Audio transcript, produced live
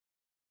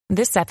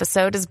This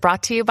episode is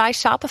brought to you by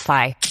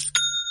Shopify.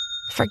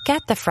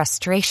 Forget the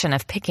frustration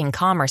of picking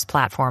commerce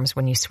platforms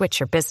when you switch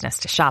your business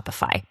to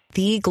Shopify,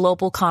 the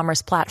global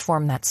commerce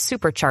platform that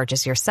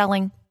supercharges your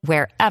selling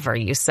wherever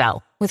you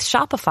sell. With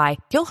Shopify,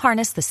 you'll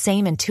harness the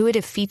same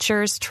intuitive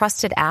features,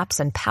 trusted apps,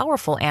 and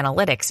powerful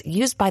analytics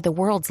used by the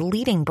world's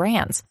leading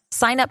brands.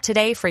 Sign up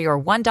today for your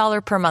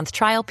 $1 per month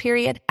trial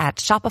period at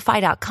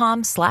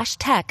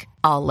shopify.com/tech,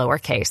 all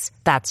lowercase.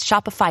 That's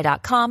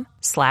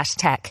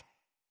shopify.com/tech.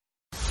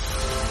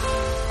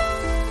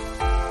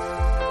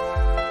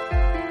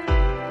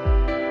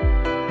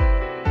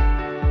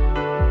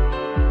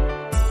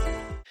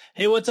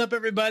 Hey, what's up,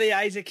 everybody?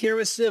 Isaac here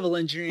with Civil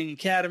Engineering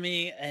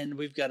Academy, and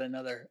we've got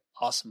another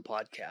awesome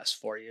podcast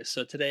for you.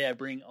 So today I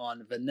bring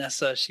on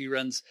Vanessa. She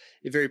runs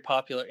a very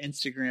popular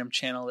Instagram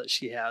channel that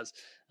she has.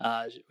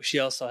 She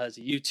also has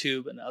a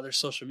YouTube and other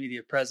social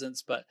media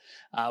presence, but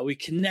we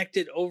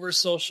connected over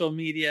social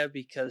media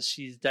because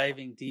she's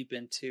diving deep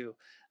into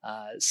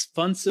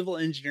fun civil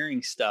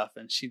engineering stuff,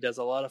 and she does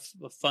a lot of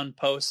fun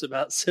posts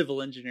about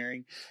civil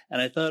engineering.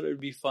 And I thought it would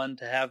be fun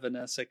to have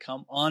Vanessa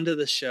come onto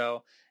the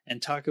show and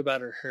talk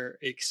about her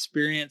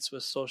experience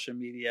with social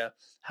media,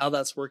 how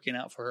that's working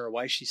out for her,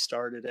 why she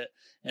started it,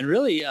 and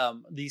really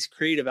these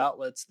creative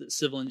outlets that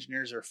civil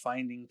engineers are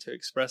finding to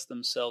express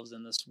themselves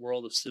in this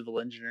world of civil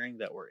engineering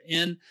that we're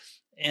in.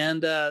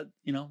 And,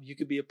 you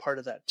could be a part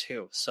of that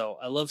too. So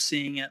I love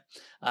seeing it.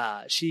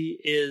 She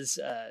is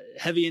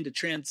heavy into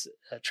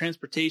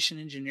transportation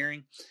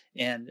engineering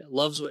and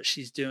loves what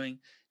she's doing.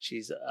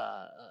 She's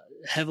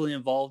heavily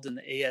involved in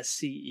the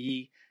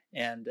ASCE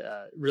and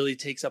really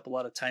takes up a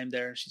lot of time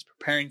there. She's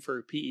preparing for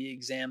her PE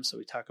exam. So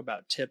we talk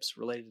about tips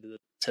related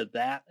to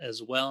that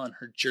as well, and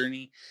her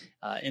journey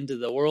into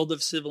the world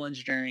of civil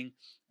engineering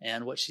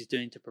and what she's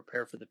doing to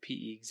prepare for the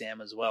PE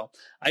exam as well.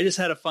 I just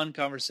had a fun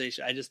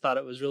conversation. I just thought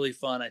it was really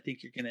fun. I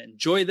think you're going to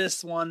enjoy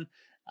this one.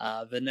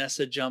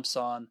 Vanessa jumps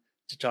on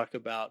to talk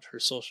about her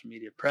social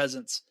media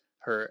presence,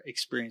 her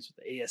experience with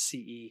the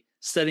ASCE,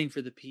 studying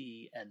for the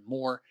PE, and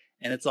more.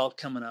 And it's all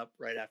coming up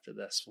right after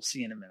this. We'll see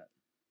you in a minute.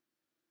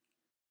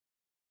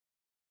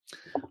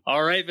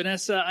 All right,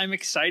 Vanessa, I'm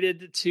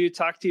excited to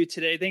talk to you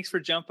today. Thanks for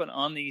jumping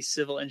on the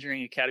Civil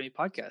Engineering Academy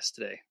podcast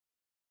today.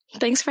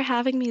 Thanks for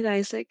having me,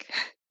 Isaac.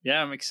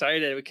 Yeah, I'm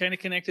excited. We kind of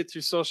connected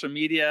through social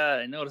media.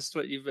 I noticed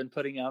what you've been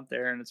putting out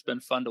there, and it's been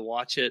fun to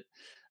watch it.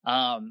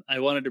 I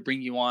wanted to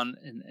bring you on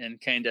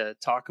and kind of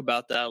talk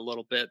about that a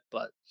little bit,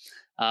 but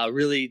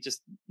really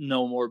just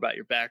know more about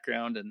your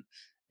background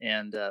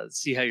and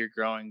see how you're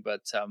growing.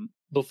 But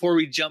before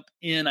we jump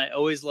in, I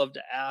always love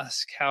to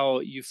ask how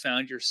you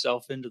found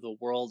yourself into the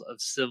world of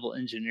civil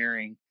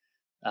engineering.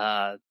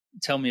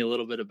 Tell me a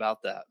little bit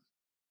about that.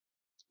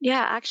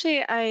 Yeah,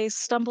 actually, I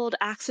stumbled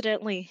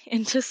accidentally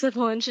into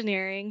civil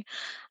engineering.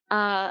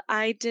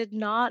 I did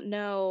not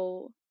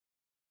know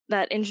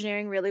that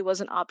engineering really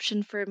was an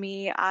option for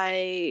me.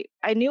 I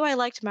knew I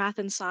liked math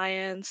and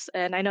science,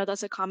 and I know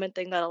that's a common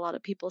thing that a lot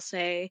of people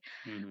say,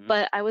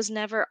 but I was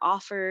never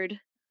offered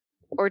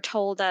or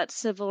told that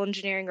civil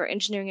engineering or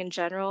engineering in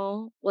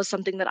general was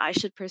something that I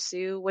should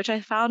pursue, which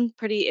I found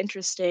pretty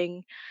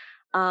interesting.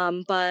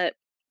 But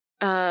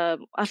a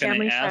Can I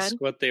family ask friend,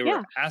 what they were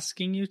yeah,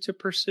 asking you to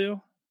pursue?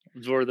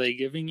 Were they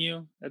giving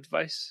you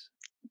advice?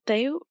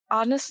 they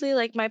honestly,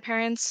 like my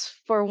parents,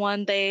 for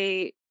one,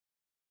 they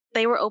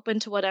were open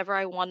to whatever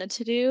I wanted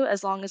to do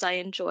as long as I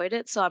enjoyed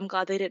it. So I'm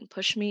glad they didn't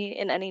push me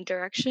in any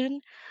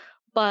direction.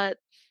 But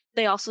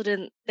they also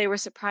didn't, they were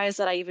surprised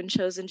that I even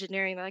chose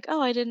engineering. They're like,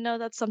 oh, I didn't know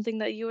that's something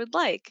that you would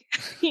like,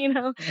 you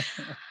know?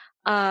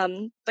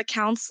 The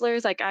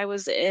counselors, like I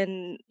was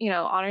in,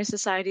 honor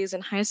societies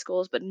in high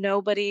schools, but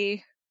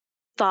nobody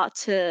thought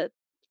to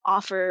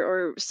offer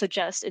or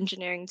suggest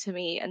engineering to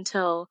me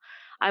until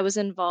I was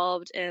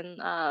involved in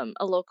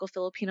a local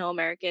Filipino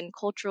American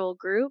cultural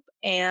group.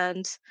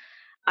 And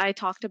I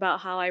talked about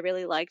how I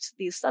really liked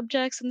these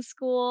subjects in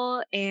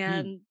school.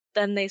 And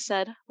then they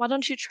said, why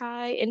don't you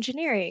try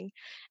engineering?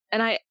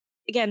 And I,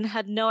 again,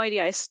 had no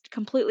idea.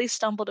 Completely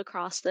stumbled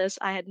across this.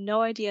 I had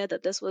no idea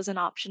that this was an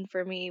option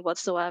for me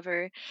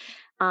whatsoever.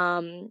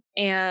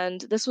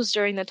 And this was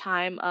during the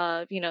time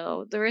of,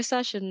 the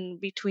recession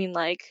between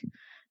like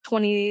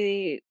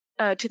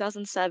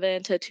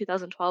 2007 to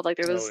 2012. Like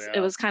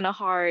it was kind of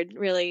hard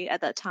really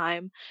at that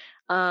time.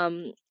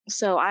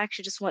 So I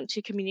actually just went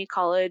to community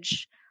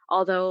college.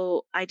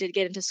 Although I did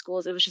get into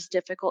schools, it was just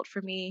difficult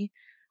for me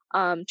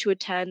to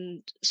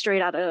attend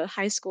straight out of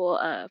high school,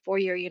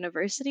 4-year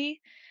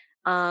university.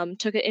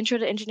 Took an intro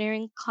to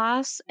engineering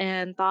class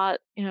and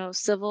thought,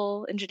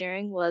 civil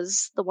engineering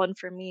was the one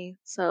for me.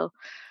 So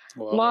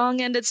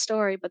long-ended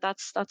story, but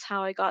that's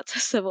how I got to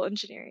civil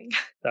engineering.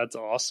 That's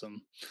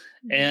awesome.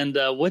 And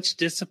which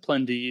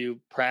discipline do you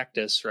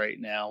practice right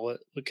now?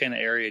 What kind of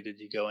area did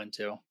you go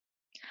into?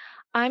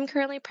 I'm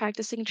currently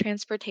practicing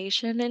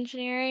transportation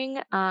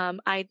engineering.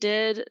 I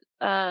did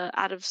work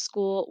out of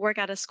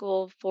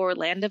school for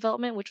land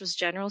development, which was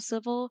general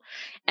civil.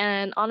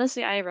 And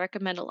honestly, I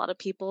recommend a lot of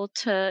people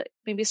to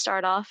maybe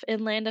start off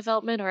in land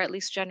development or at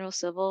least general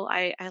civil.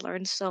 I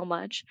learned so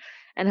much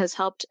and has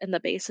helped in the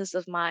basis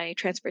of my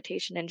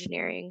transportation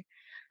engineering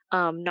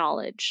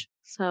knowledge.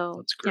 So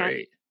That's yeah.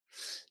 great.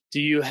 Do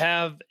you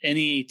have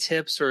any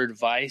tips or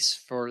advice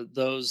for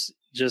those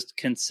just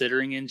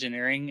considering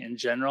engineering in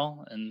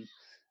general and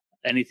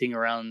anything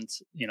around,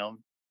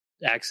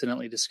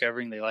 accidentally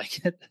discovering they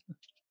like it?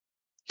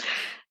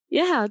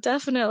 Yeah,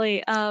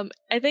 definitely.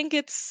 I think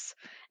it's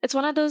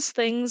one of those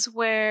things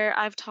where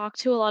I've talked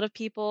to a lot of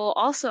people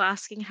also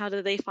asking how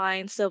do they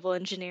find civil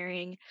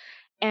engineering,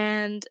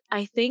 and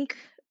I think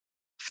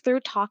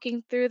through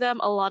talking through them,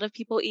 a lot of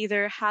people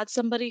either had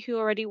somebody who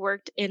already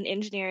worked in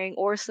engineering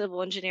or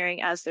civil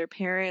engineering as their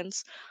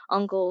parents,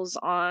 uncles,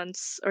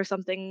 aunts, or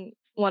something,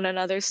 one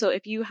another. So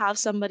if you have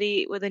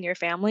somebody within your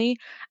family,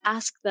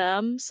 ask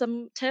them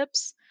some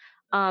tips.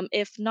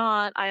 If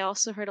not, I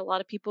also heard a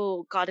lot of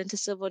people got into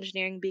civil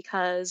engineering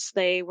because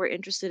they were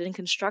interested in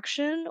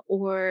construction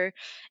or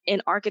in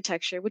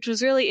architecture, which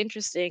was really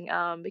interesting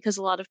because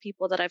a lot of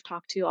people that I've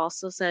talked to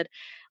also said,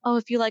 oh,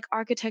 if you like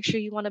architecture,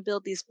 you want to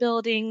build these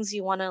buildings,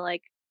 you want to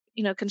like,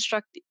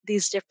 construct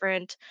these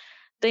different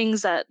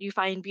things that you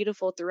find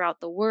beautiful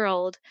throughout the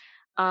world.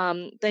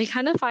 They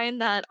kind of find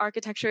that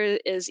architecture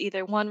is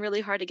either one, really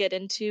hard to get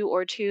into,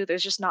 or two,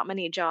 there's just not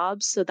many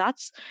jobs. So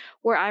that's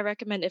where I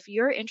recommend if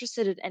you're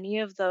interested in any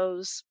of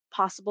those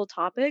possible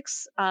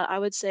topics, I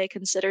would say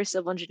consider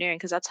civil engineering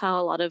because that's how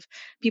a lot of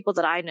people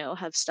that I know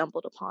have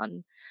stumbled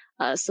upon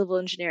civil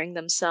engineering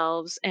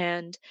themselves.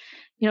 And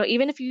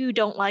even if you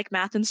don't like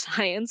math and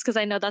science, because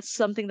I know that's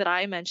something that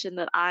I mentioned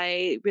that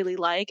I really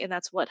like, and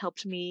that's what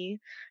helped me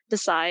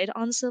decide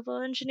on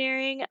civil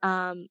engineering.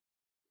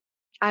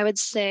 I would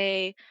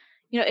say,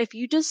 if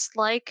you just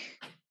like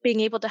being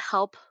able to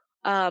help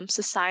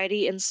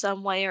society in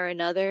some way or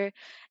another,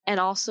 and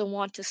also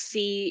want to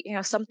see,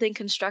 something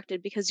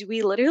constructed, because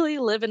we literally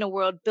live in a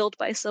world built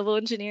by civil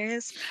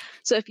engineers.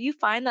 So if you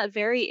find that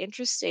very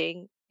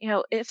interesting,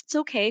 if it's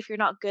okay if you're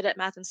not good at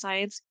math and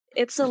science,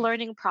 it's a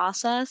learning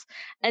process.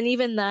 And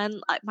even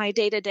then, my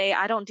day to day,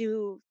 I don't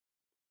do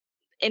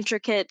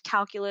intricate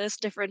calculus,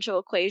 differential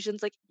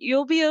equations. Like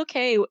you'll be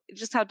okay. You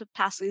just have to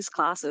pass these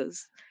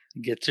classes.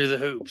 Get through the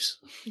hoops.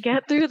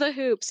 Get through the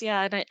hoops,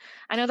 yeah, and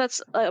I know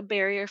that's a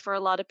barrier for a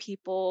lot of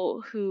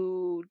people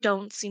who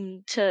don't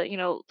seem to,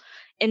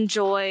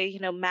 enjoy,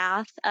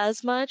 math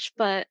as much,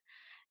 but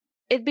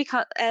it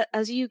becomes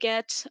as you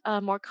get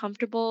more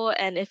comfortable,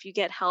 and if you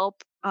get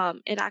help,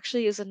 it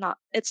actually is not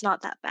it's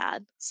not that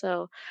bad.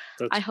 So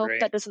I That's hope that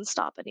great. doesn't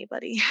stop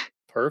anybody.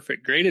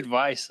 Perfect. Great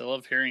advice. I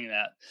love hearing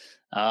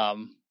that.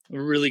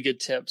 Really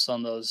good tips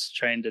on those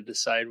trying to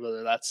decide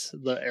whether that's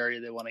the area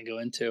they want to go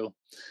into.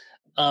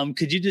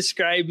 Could you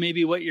describe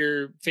maybe what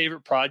your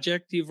favorite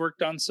project you've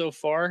worked on so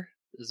far?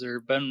 Has there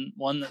been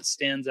one that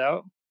stands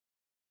out?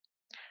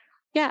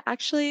 Yeah,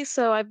 actually,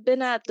 so I've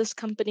been at this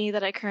company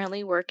that I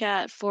currently work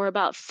at for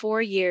about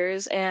 4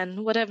 years.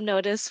 And what I've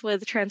noticed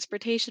with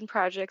transportation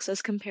projects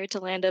as compared to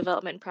land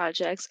development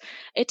projects,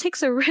 it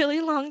takes a really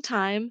long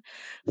time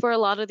for a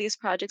lot of these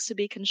projects to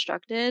be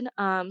constructed.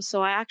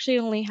 So I actually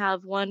only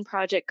have one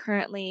project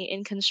currently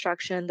in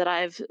construction that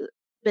I've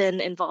been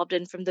involved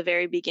in from the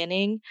very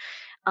beginning.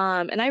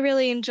 And I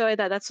really enjoy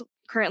that. That's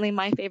currently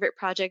my favorite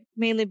project,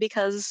 mainly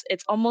because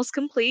it's almost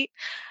complete.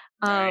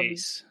 Um,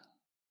 Nice.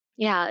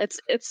 yeah,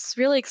 it's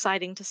really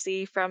exciting to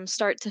see from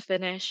start to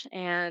finish.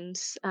 And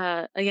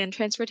again,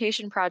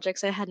 transportation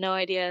projects, I had no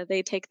idea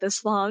they take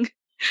this long.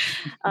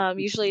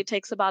 Usually it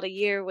takes about a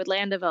year with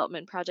land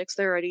development projects,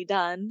 they're already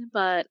done.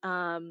 But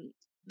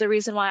the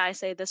reason why I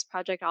say this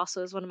project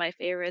also is one of my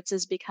favorites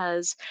is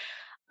because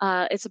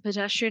it's a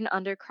pedestrian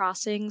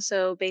undercrossing.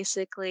 So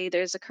basically,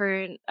 there's a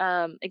current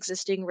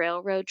existing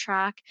railroad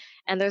track,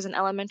 and there's an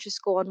elementary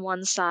school on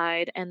one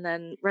side, and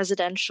then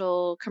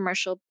residential,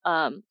 commercial,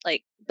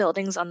 like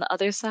buildings on the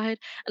other side.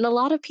 And a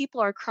lot of people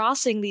are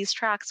crossing these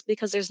tracks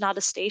because there's not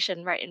a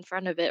station right in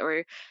front of it,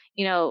 or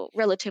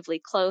relatively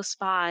close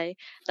by.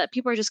 That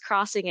people are just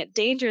crossing it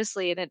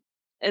dangerously, and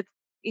it.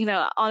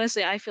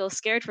 Honestly, I feel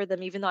scared for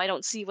them, even though I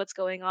don't see what's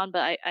going on.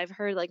 But I've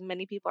heard like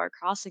many people are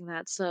crossing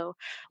that. So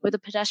with a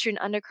pedestrian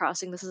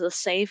undercrossing, this is a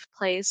safe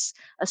place,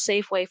 a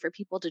safe way for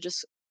people to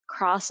just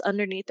cross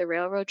underneath the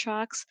railroad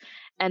tracks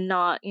and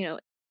not,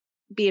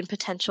 be in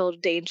potential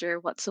danger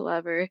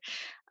whatsoever.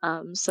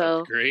 That's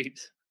So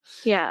great.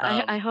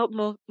 yeah, I Um,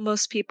 hope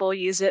most people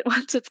use it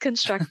once it's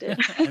constructed.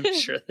 I'm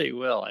sure they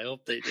will. I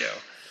hope they do.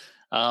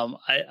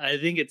 I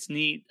think it's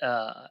neat.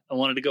 I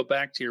wanted to go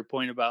back to your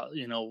point about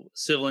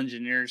civil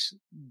engineers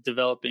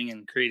developing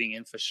and creating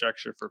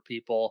infrastructure for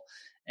people,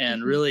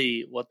 and Mhm,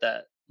 really what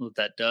that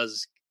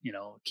does.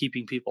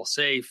 Keeping people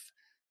safe.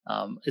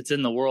 It's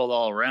in the world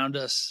all around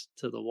us,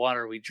 to the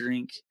water we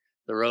drink,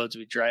 the roads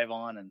we drive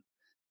on, and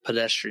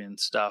pedestrian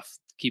stuff.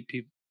 Keep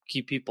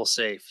people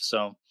safe.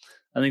 So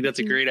I think that's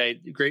a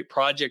mhm. great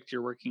project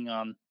you're working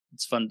on.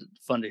 it's fun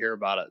to hear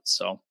about it.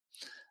 So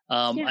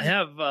I Yeah.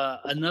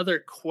 have another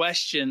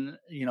question.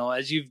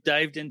 As you've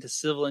dived into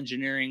civil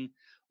engineering,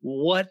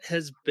 what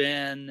has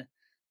been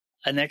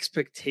an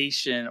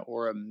expectation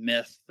or a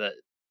myth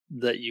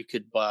that you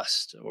could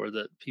bust, or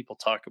that people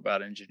talk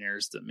about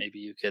engineers that maybe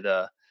you could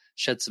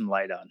shed some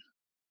light on?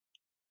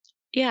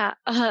 Yeah,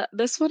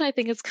 this one I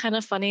think is kind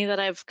of funny that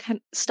I've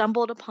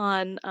stumbled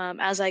upon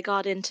as I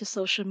got into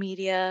social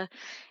media.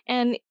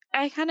 And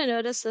I kind of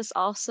noticed this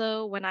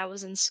also when I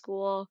was in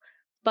school,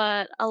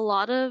 but a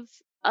lot of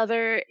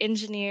other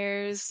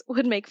engineers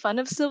would make fun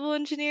of civil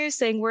engineers,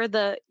 saying we're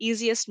the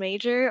easiest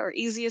major or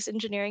easiest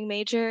engineering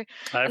major.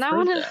 And I've I heard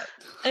want to,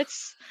 that.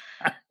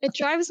 it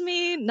drives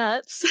me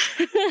nuts.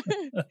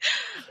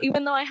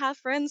 Even though I have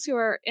friends who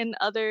are in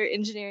other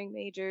engineering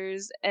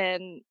majors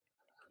and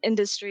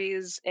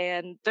industries,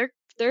 and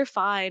they're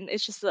fine.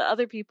 It's just the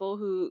other people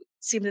who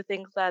seem to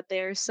think that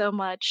they're so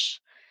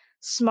much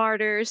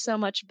smarter, so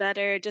much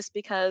better just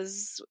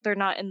because they're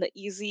not in the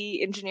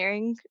easy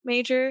engineering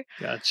major.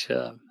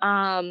 Gotcha.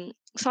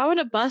 So I want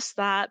to bust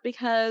that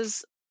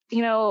because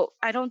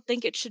I don't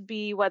think it should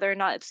be whether or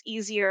not it's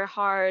easy or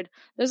hard.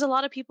 There's a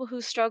lot of people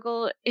who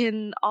struggle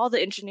in all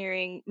the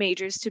engineering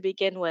majors to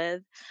begin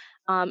with.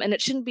 And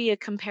it shouldn't be a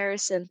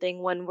comparison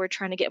thing when we're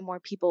trying to get more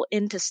people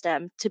into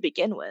STEM to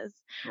begin with,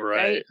 Right.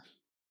 right?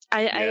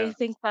 I Yeah.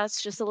 think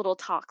that's just a little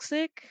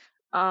toxic.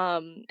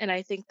 And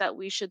I think that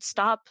we should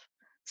stop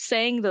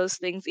saying those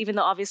things, even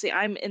though obviously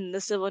I'm in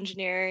the civil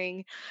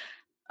engineering,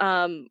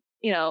 um,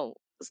 you know,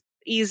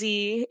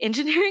 easy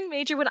engineering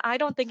major. When I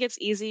don't think it's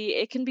easy,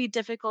 it can be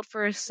difficult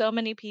for so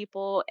many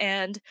people.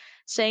 And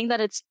saying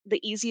that it's the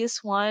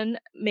easiest one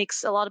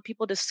makes a lot of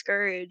people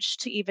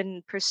discouraged to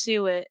even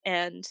pursue it.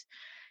 And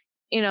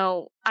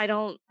I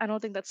don't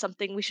think that's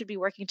something we should be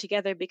working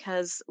together,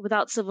 because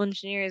without civil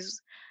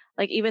engineers,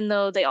 like, even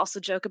though they also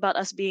joke about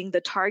us being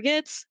the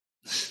targets,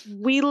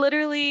 we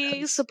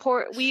literally That's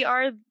support we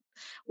are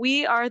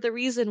the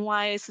reason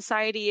why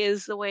society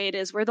is the way it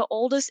is. We're the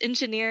oldest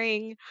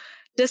engineering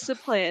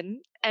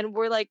discipline, and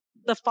we're like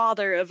the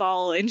father of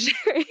all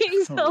engineering.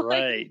 So like,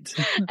 right.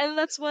 and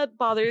that's what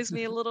bothers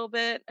me a little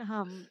bit.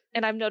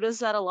 And I've noticed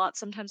that a lot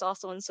sometimes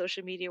also in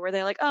social media, where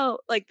they're like, oh,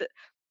 like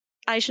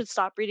I should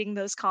stop reading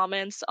those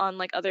comments on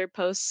like other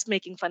posts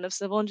making fun of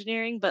civil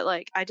engineering, but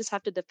like I just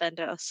have to defend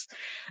us.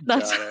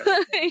 That's Got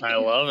it. I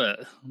love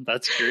it.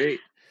 That's great.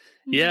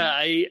 Yeah,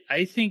 Mhm.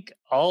 I think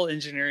all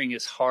engineering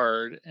is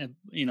hard, and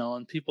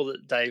and people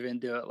that dive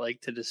into it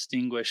like to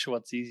distinguish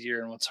what's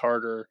easier and what's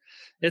harder.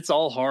 It's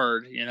all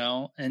hard,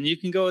 and you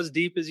can go as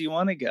deep as you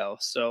want to go.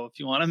 So if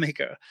you want to make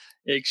a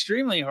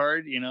extremely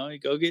hard, you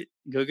go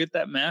get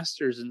that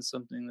master's in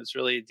something that's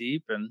really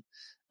deep, and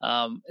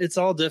it's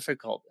all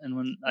difficult. And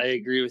when I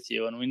agree with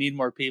you, and we need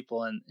more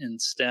people in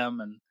STEM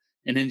and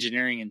in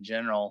engineering in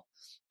general,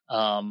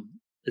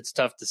 it's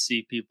tough to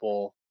see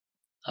people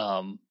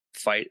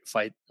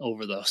fight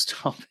over those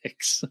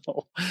topics.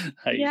 So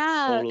I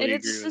Yeah, and totally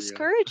agree it's with you.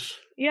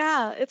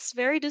 yeah, it's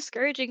very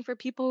discouraging for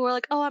people who are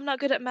like, "Oh, I'm not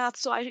good at math,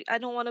 so I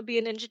don't want to be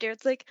an engineer."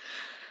 It's like,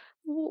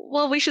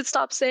 well, we should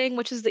stop saying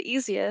which is the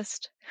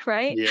easiest,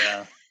 right?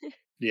 Yeah.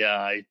 Yeah,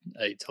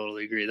 I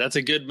totally agree. That's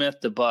a good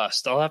myth to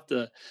bust. I'll have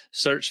to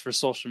search for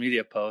social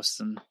media posts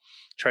and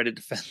try to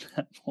defend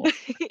that more.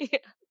 Yeah.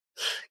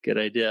 Good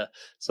idea.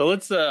 So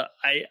let's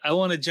I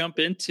want to jump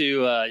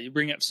into you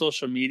bring up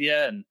social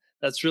media, and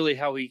that's really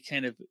how we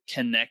kind of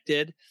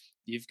connected.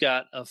 You've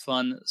got a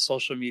fun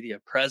social media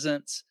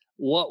presence.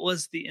 What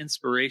was the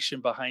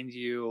inspiration behind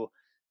you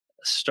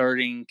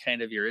starting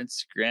kind of your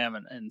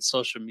Instagram and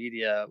social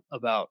media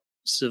about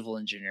civil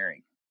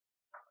engineering?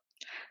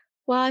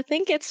 Well, I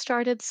think it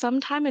started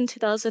sometime in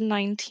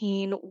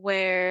 2019,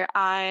 where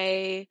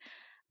I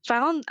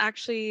found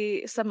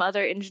actually some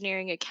other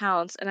engineering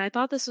accounts, and I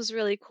thought this was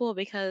really cool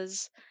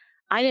because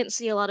I didn't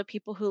see a lot of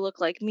people who look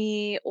like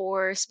me,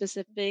 or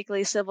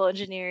specifically civil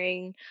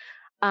engineering,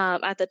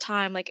 at the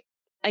time. Like,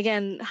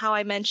 again, how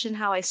I mentioned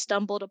how I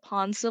stumbled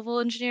upon civil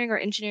engineering or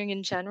engineering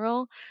in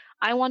general,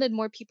 I wanted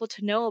more people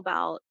to know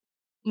about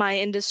my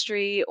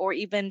industry or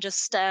even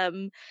just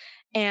STEM.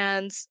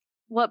 And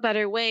what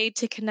better way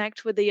to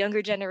connect with the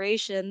younger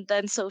generation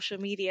than social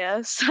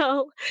media?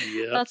 So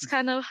Yep. that's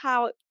kind of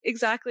how,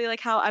 exactly like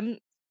how I'm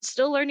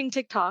still learning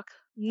TikTok,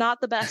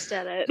 not the best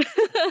at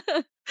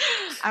it.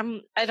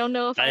 I don't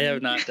know if I have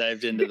I'm not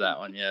dived into that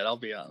one yet. I'll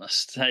be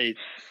honest.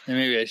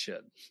 Maybe I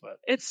should, but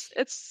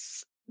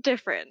it's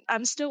different.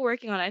 I'm still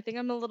working on it. I think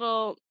I'm a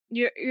little,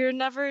 you're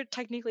never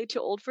technically too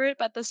old for it,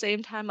 but at the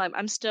same time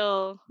I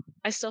still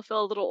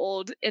feel a little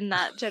old in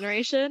that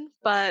generation,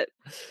 but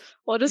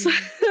we'll just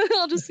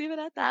I'll just leave it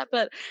at that.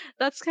 But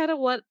that's kind of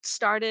what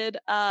started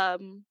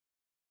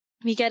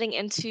me getting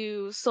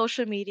into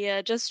social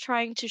media, just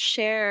trying to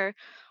share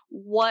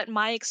what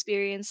my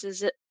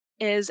experiences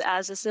is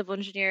as a civil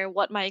engineer,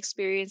 what my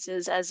experience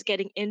is as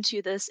getting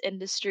into this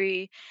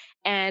industry,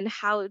 and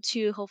how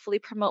to hopefully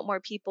promote more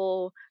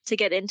people to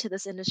get into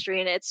this industry.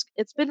 And it's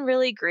been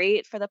really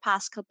great for the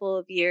past couple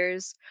of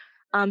years,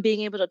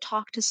 being able to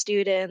talk to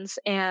students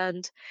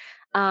and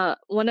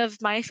One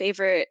of my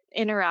favorite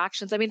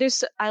interactions, I mean,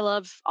 I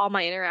love all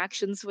my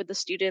interactions with the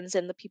students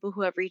and the people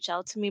who have reached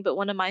out to me, but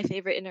one of my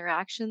favorite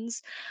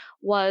interactions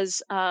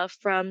was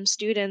from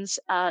students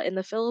in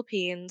the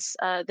Philippines.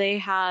 They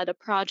had a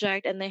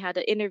project and they had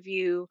to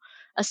interview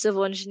a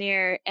civil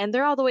engineer, and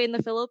they're all the way in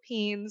the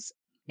Philippines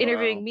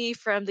interviewing Wow. me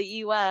from the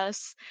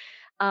US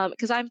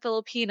because I'm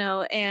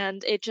Filipino,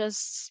 and it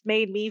just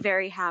made me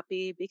very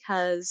happy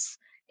because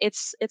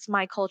it's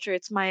my culture,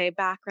 it's my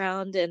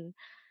background, and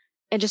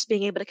just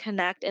being able to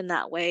connect in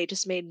that way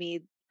just made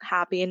me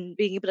happy, and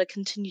being able to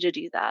continue to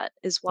do that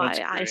is That's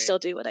why I great. still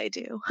do what I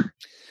do.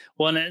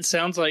 Well, and it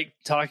sounds like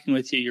talking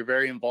with you, you're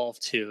very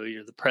involved too.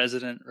 You're the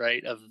president,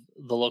 right, of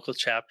the local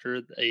chapter,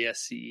 the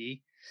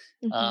ASCE.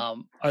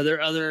 Mhm. Are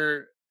there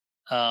other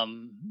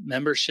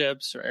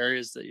memberships or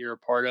areas that you're a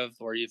part of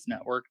where you've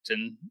networked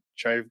and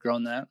tried to grow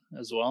that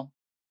as well?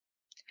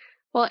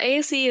 Well,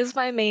 ASE is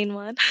my main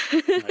one.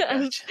 I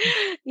gotcha.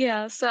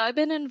 Yeah, so I've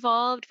been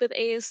involved with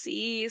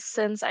ASE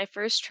since I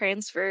first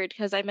transferred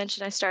because I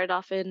mentioned I started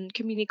off in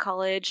community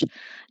college,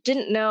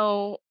 didn't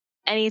know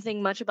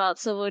anything much about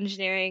civil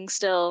engineering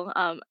still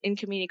in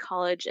community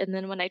college. And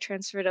then when I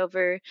transferred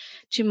over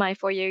to my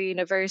 4 year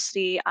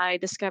university, I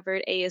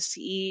discovered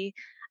ASE.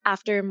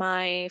 After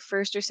my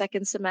first or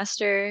second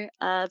semester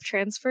of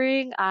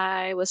transferring,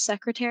 I was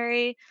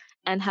secretary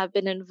and have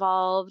been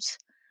involved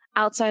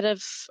outside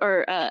of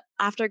or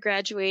after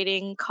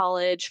graduating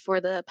college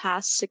for the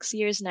past 6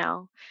 years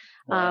now.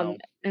 Wow.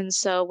 And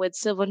so with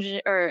civil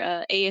engineer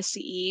or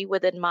ASCE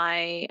within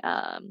my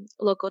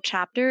local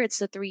chapter,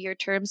 it's a 3 year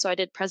term. So I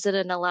did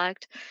president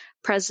elect,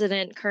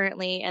 president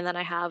currently, and then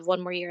I have one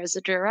more year as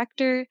a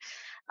director.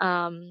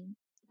 Um,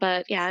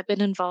 but yeah, I've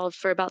been involved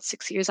for about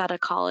 6 years out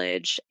of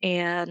college.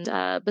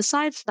 And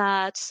besides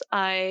that,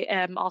 I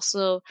am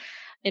also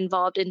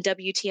involved in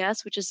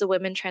WTS, which is the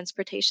Women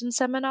Transportation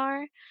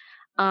Seminar.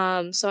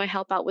 So I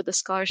help out with the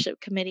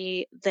scholarship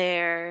committee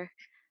there.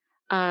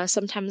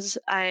 Sometimes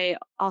I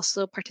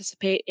also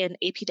participate in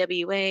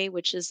APWA,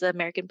 which is the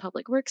American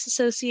Public Works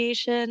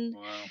Association.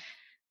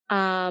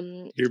 Wow.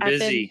 You're I've been,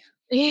 busy.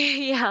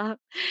 yeah,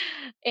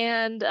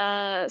 and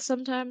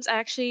sometimes I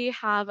actually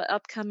have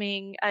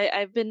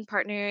I've been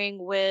partnering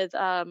with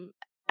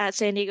at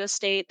San Diego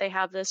State. They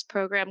have this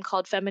program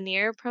called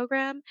Femineer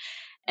program,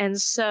 and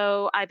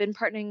so I've been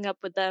partnering up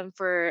with them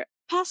for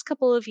past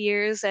couple of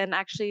years, and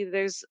actually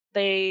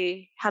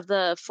they have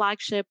the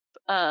flagship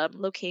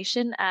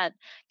location at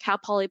Cal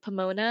Poly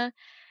Pomona,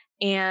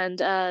 and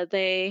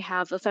they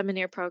have a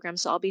Femineer program,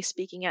 so I'll be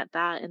speaking at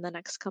that in the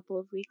next couple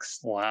of weeks.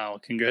 Wow.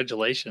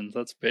 Congratulations.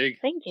 That's big.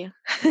 Thank you.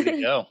 Way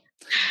to go.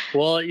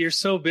 Well, you're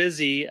so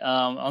busy.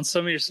 On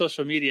some of your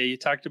social media, you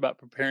talked about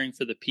preparing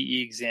for the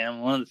PE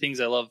exam. One of the things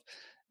I love,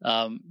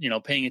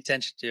 paying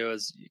attention to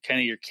is kind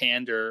of your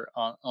candor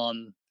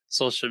on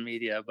social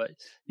media. But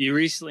you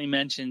recently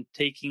mentioned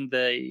taking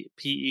the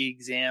PE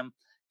exam.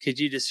 Could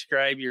you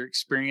describe your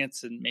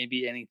experience and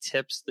maybe any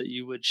tips that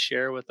you would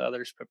share with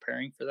others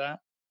preparing for that?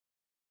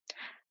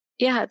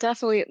 Yeah,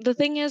 definitely. The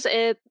thing is,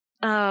 it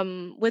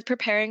with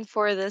preparing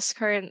for this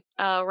current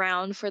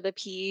round for the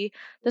PE,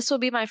 this will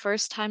be my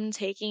first time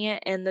taking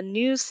it in the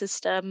new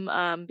system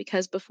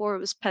because before it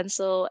was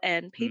pencil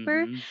and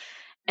paper, Hmm.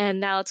 and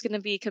now it's going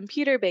to be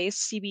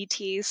computer-based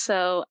CBT.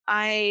 So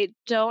I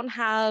don't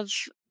have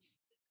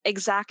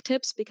exact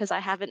tips because I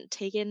haven't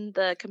taken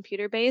the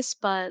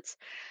computer-based, but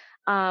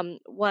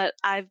what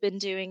I've been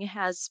doing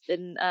has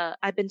been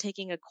I've been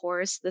taking a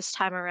course this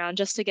time around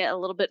just to get a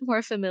little bit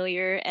more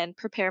familiar and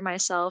prepare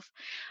myself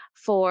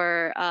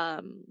for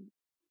um,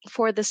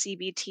 for the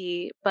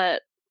CBT.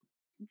 But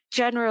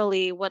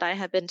generally, what I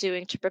have been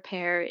doing to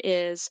prepare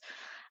is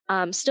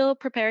still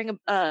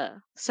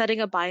setting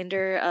a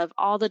binder of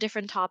all the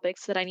different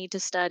topics that I need to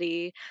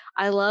study.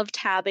 I love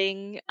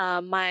tabbing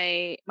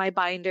my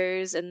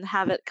binders and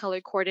have it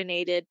color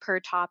coordinated per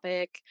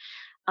topic,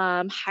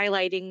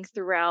 highlighting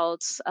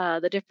throughout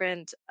the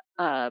different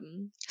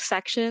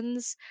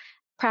sections,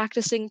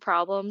 practicing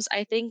problems.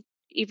 I think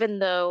even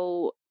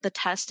though the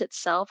test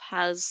itself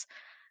has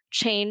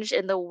changed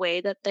in the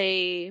way that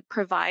they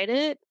provide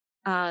it,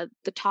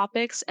 the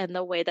topics and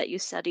the way that you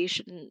study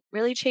shouldn't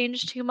really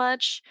change too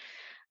much.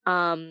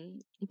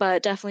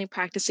 But definitely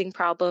practicing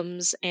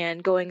problems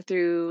and going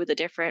through the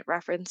different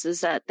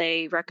references that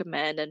they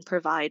recommend and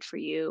provide for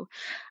you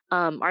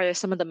are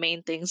some of the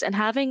main things, and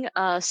having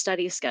a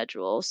study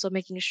schedule. So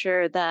making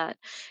sure that,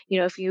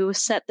 if you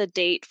set the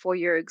date for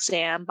your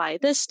exam by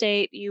this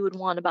date, you would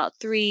want about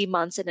 3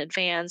 months in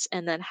advance.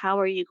 And then how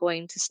are you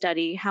going to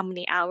study? How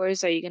many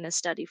hours are you going to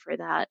study for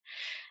that?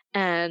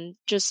 And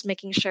just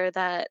making sure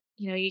that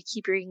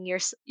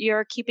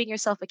you're keeping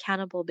yourself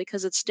accountable,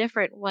 because it's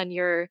different when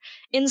you're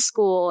in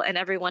school and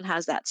everyone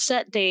has that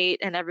set date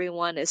and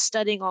everyone is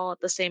studying all at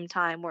the same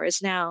time,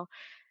 whereas now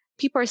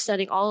people are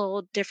studying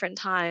all different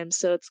times,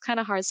 so it's kind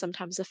of hard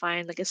sometimes to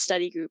find like a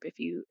study group if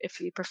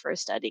you prefer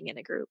studying in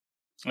a group.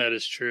 That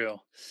is true.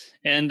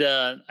 And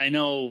I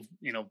know,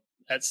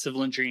 at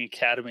Civil Engineering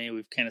Academy,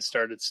 we've kind of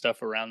started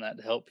stuff around that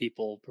to help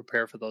people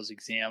prepare for those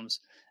exams.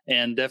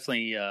 And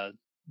definitely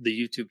the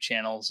YouTube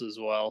channels as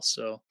well.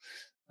 So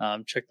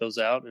check those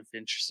out if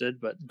interested.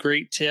 But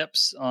great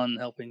tips on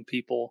helping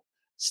people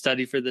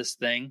study for this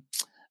thing.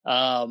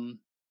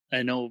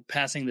 I know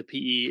passing the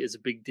PE is a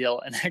big deal,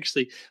 and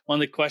actually, one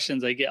of the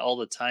questions I get all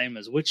the time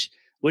is which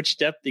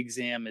depth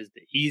exam is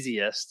the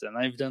easiest. And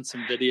I've done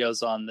some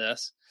videos on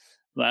this.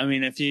 I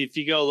mean, if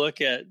you go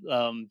look at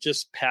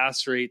just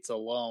pass rates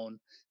alone,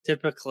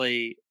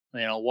 typically,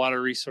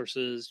 water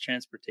resources,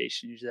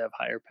 transportation usually have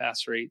higher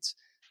pass rates.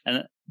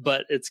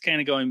 But it's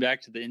kind of going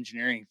back to the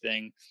engineering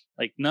thing.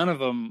 Like, none of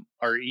them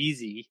are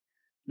easy.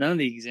 None of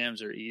the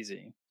exams are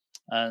easy,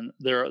 and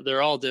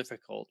they're all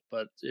difficult.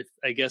 But if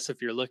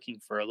you're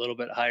looking for a little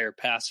bit higher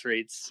pass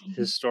rates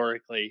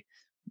historically,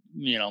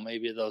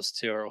 maybe those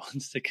two are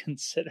ones to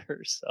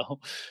consider. So,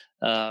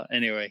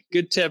 anyway,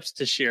 good tips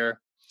to share.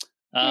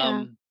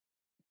 Yeah.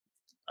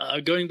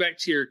 Going back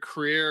to your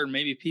career, and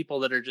maybe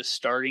people that are just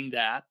starting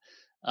that,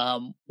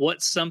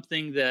 what's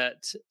something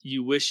that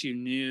you wish you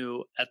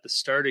knew at the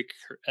start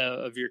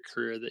of your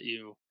career that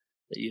you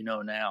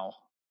know now?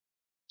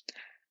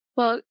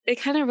 Well, it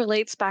kind of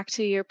relates back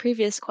to your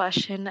previous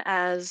question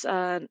as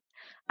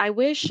I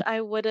wish I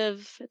would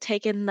have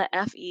taken the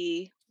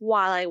FE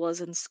while I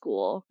was in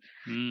school.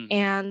 Mm,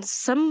 And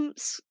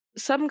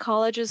some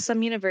colleges,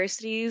 some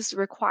universities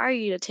require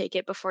you to take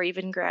it before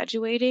even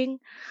graduating.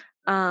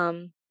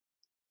 Um,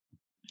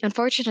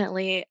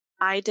 Unfortunately,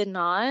 I did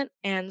not,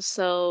 and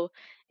so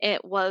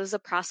it was a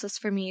process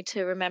for me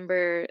to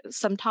remember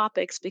some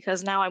topics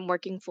because now I'm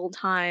working full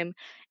time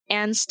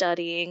and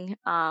studying,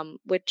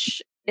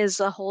 which is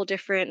a whole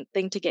different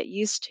thing to get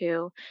used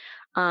to.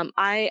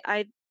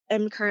 I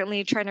am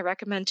currently trying to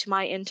recommend to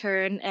my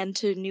intern and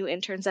to new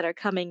interns that are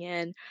coming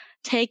in,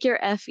 take your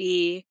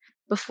FE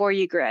before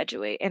you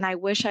graduate. And I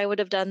wish I would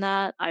have done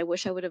that. I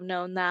wish I would have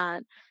known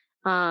that.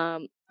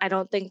 I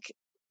don't think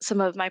some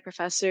of my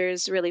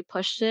professors really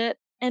pushed it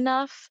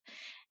enough,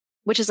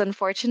 which is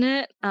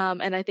unfortunate.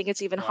 And I think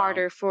it's even wow.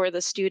 harder for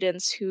the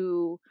students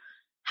who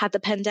had the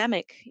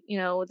pandemic,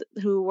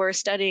 who were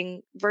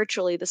studying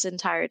virtually this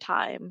entire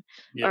time,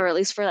 Yep. or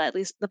at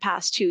least the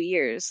past 2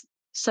 years.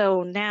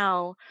 So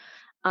now,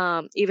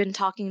 even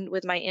talking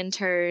with my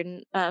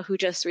intern who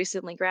just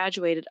recently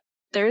graduated,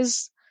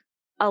 there's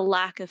a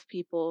lack of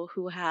people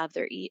who have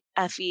their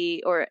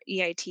FE or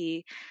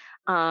EIT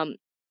um,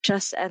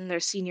 just in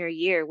their senior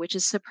year, which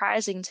is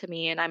surprising to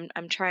me. And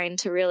I'm trying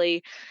to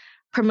really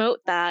promote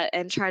that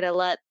and try to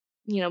let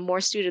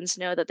more students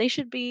know that they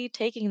should be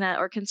taking that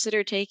or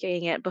consider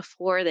taking it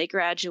before they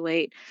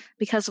graduate,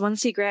 because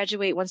once you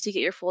graduate, once you get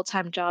your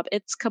full-time job,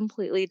 it's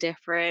completely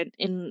different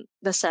in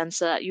the sense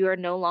that you are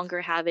no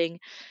longer having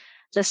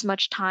this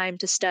much time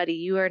to study.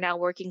 You are now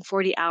working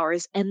 40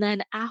 hours, and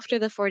then after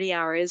the 40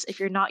 hours, if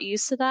you're not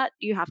used to that,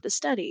 you have to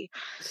study.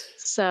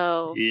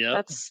 So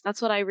Yep.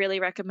 that's what I really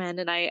recommend,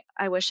 and I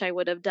wish I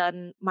would have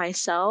done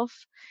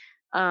myself.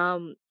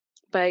 um,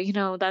 but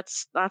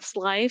that's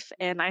life,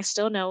 and I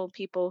still know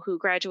people who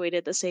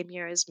graduated the same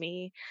year as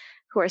me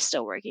who are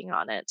still working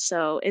on it.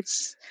 So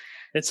it's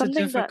It's a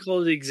something that.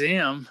 difficult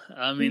exam.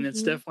 I mean,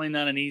 it's Mhm. definitely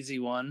not an easy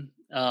one.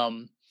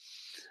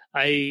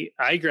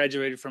 I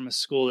graduated from a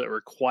school that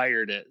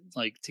required it.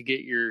 Like, to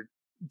get your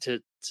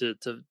to to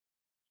to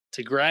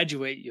to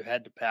graduate, you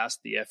had to pass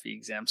the FE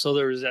exam. So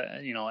there was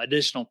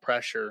additional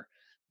pressure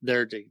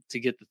there to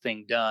get the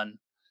thing done.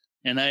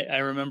 And I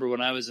remember when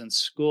I was in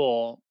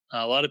school,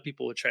 a lot of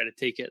people would try to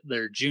take it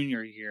their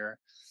junior year,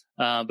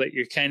 but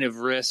you kind of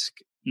risk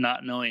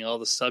not knowing all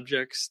the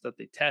subjects that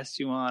they test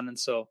you on. And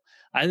so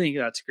I think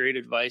that's great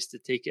advice to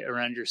take it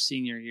around your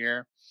senior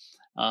year.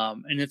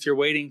 And if you're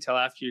waiting till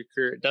after your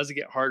career, it does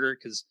get harder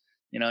because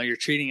you're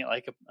treating it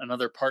like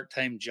another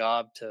part-time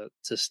job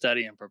to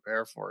study and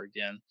prepare for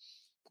again,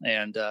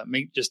 and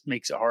just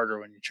makes it harder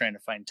when you're trying to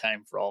find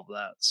time for all of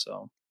that.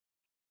 So,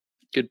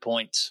 good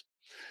points.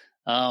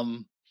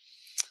 Um,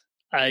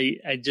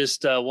 I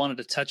just wanted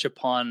to touch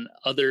upon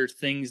other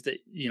things that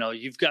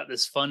you've got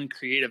this fun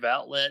creative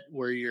outlet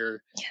where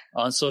you're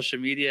on social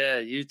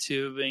media,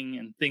 YouTubing,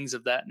 and things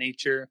of that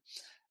nature.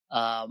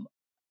 Um,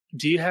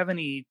 do you have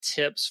any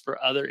tips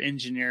for other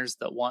engineers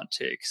that want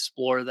to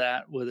explore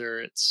that, whether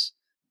it's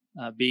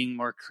being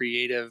more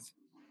creative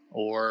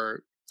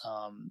or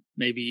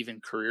maybe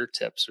even career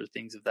tips or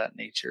things of that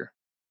nature?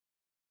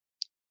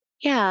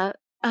 Yeah.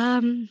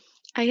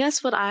 I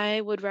guess what I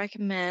would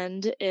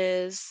recommend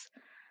is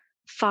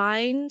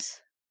find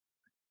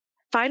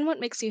find what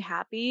makes you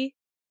happy,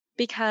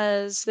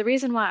 because the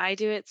reason why I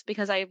do it's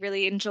because I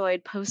really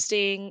enjoyed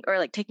posting or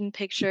like taking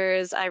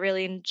pictures. I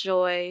really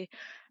enjoy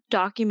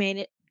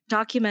document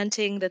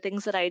documenting the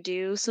things that I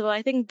do. So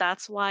I think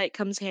that's why it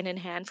comes hand in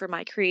hand for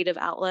my creative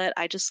outlet.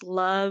 I just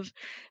love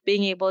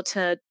being able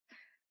to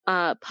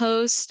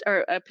post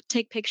or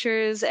take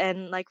pictures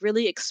and like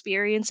really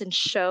experience and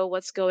show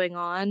what's going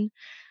on.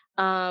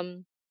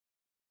 Um,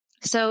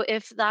 so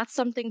if that's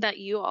something that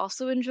you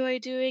also enjoy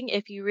doing,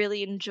 if you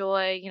really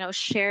enjoy,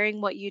 sharing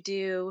what you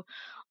do,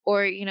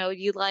 or,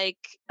 you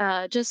like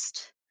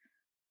just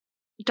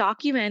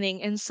documenting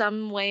in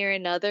some way or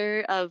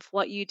another of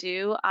what you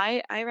do,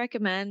 I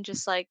recommend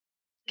just like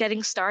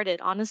getting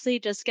started. Honestly,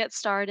 just get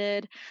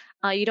started.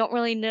 You don't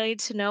really need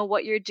to know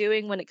what you're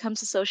doing when it comes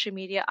to social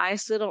media. I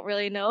still don't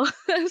really know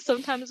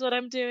sometimes what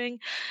I'm doing.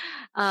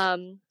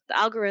 The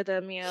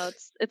algorithm,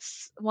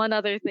 it's one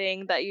other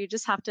thing that you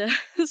just have to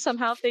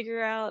somehow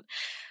figure out.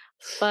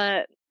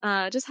 But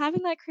just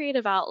having that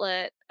creative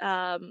outlet,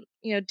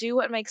 do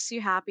what makes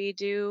you happy,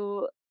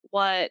 do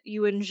what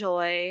you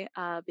enjoy,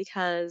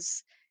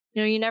 because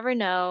you never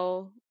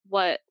know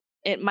what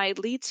it might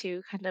lead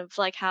to. Kind of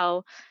like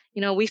how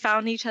we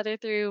found each other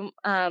through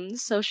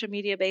social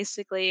media,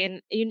 basically,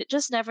 and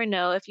just never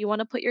know if you want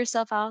to put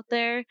yourself out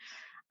there.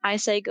 I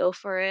say go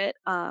for it.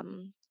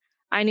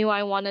 I knew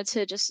I wanted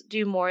to just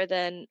do more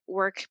than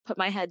work, put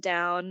my head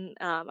down.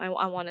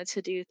 I wanted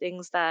to do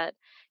things that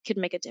could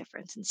make a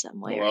difference in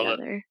some I way or love it.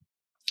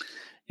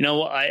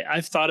 another.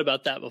 I've thought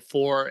about that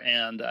before,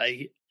 and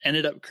I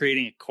ended up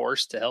creating a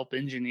course to help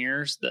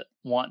engineers that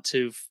want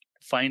to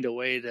find a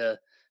way to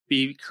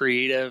be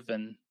creative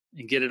and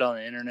get it on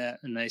the internet.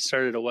 And I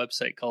started a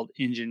website called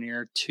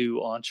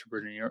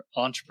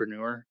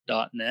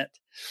engineer2entrepreneur.net.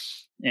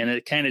 And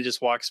it kind of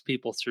just walks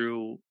people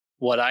through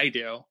what I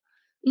do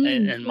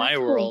in Very my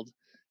cool. world.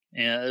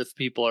 And if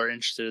people are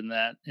interested in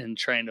that and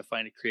trying to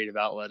find a creative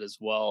outlet as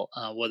well,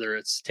 whether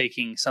it's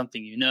taking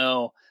something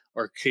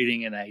or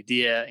creating an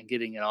idea and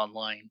getting it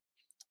online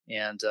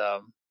and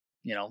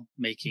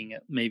making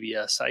it maybe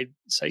a side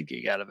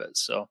gig out of it.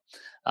 So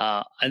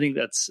I think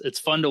it's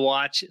fun to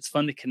watch, it's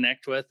fun to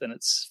connect with, and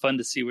it's fun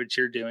to see what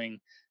you're doing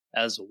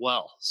as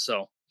well.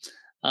 So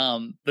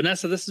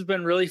Vanessa, this has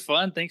been really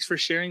fun. Thanks for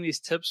sharing these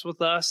tips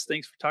with us.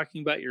 Thanks for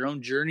talking about your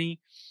own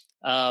journey.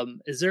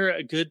 Is there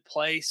a good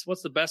place?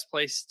 What's the best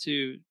place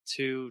to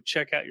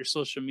check out your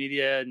social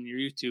media and your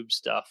YouTube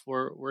stuff?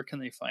 Where can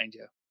they find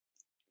you?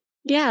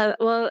 Yeah,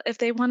 well, if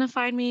they want to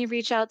find me,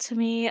 reach out to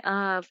me.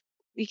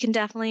 You can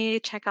definitely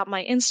check out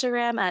my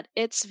Instagram at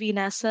it's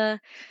Vanessa.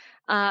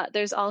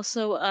 There's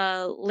also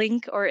a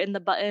link or in the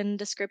button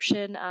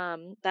description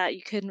that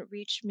you can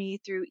reach me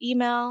through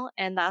email,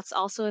 and that's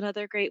also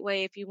another great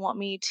way if you want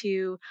me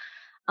to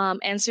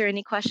answer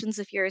any questions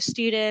if you're a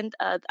student.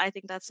 I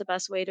think that's the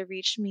best way to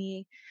reach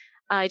me.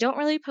 I don't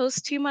really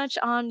post too much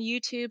on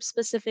YouTube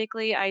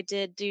specifically. I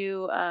did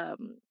do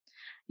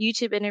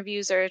YouTube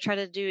interviews or try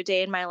to do a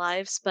day in my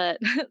lives, but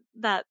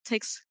that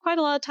takes quite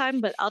a lot of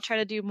time, but I'll try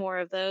to do more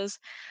of those.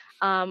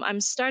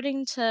 I'm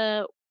starting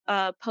to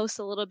post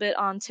a little bit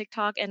on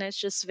TikTok, and it's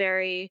just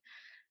very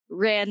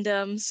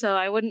random. So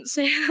I wouldn't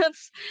say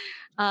that's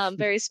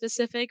very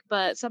specific,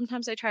 but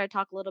sometimes I try to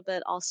talk a little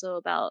bit also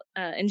about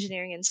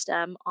engineering and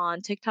STEM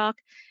on TikTok.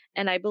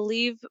 And I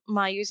believe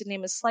my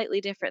username is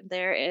slightly different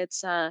there.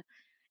 It's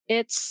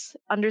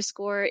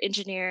underscore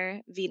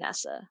engineer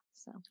Vanessa.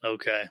 So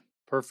Okay,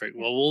 perfect.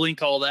 yeah. Well, we'll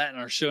link all that in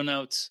our show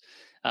notes.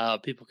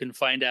 People can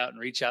find out and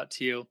reach out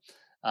to you.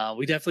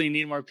 We definitely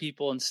need more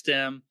people in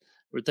STEM.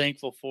 We're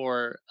thankful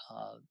for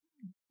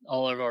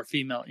all of our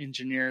female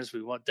engineers.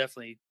 We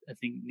definitely, I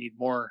think, need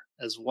more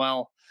as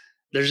well.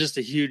 There's just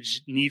a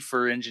huge need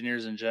for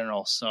engineers in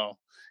general. So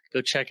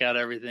go check out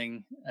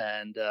everything,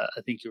 and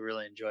I think you'll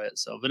really enjoy it.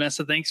 So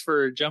Vanessa, thanks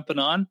for jumping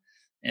on,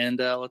 and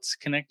let's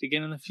connect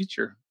again in the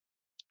future.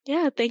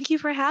 Yeah, thank you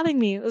for having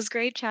me. It was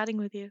great chatting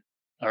with you.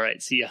 All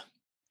right, see ya.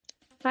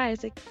 Bye,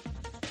 Isaac.